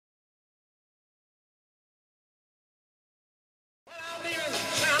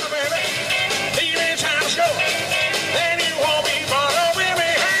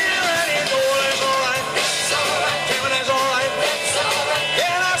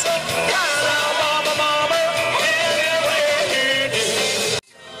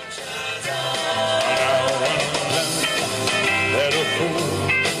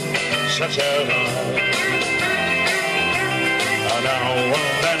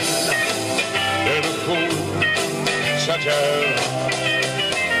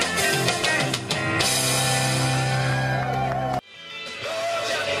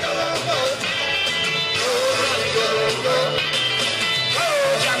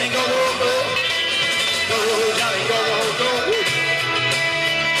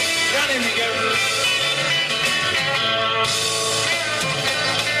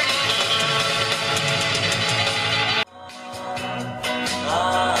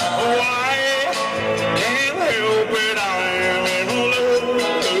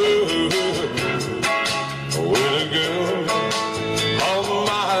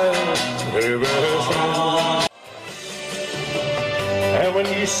And when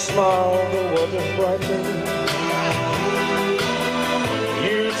you smile, the world is brighter.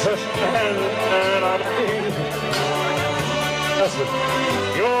 You touch my hand and I'm in. Listen,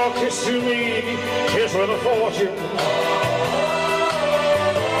 your kiss to me is worth a fortune.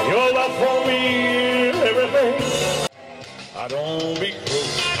 Your love for me is everything. I don't be cruel,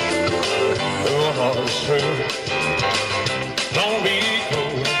 your heart is true. Don't be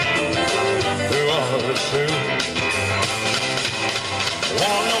cruel, your heart is true.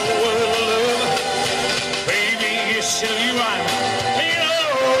 Want no word of love, baby, you still you right.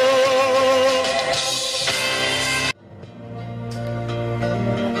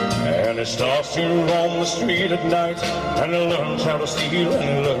 And it starts to roam the street at night, and it learns how to steal, and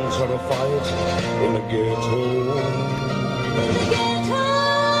it learns how to fight in the ghetto.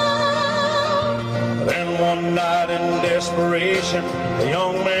 Then one night in desperation, the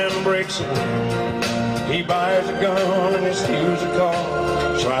young man breaks it. He buys a gun and he steals a car,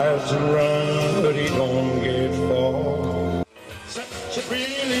 tries to run, but he don't get far. Such a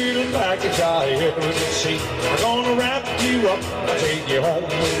pretty little package I ever see. I'm gonna wrap you up, I'll take you home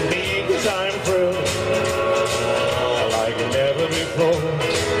with me, 'cause I'm through like never before.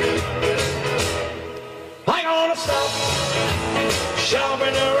 I'm gonna stop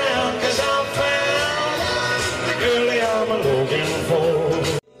shopping around, 'cause I found the girl I'm looking for.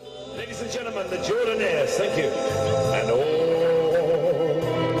 Ladies and gentlemen, the Jordanaires, thank you. And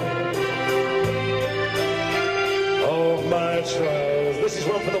all my trials. This is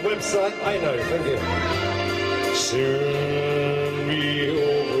one for the website, I know, thank you. Soon be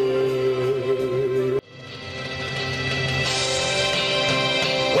over.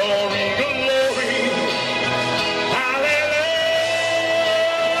 Glory, glory, hallelujah.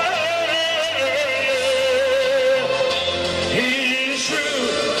 He's true.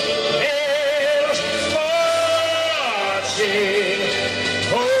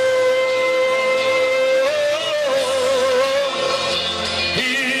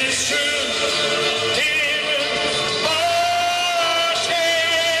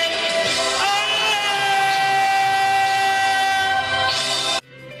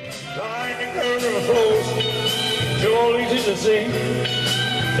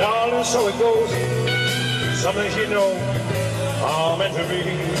 Darling, so it goes. Some things you know are meant to be.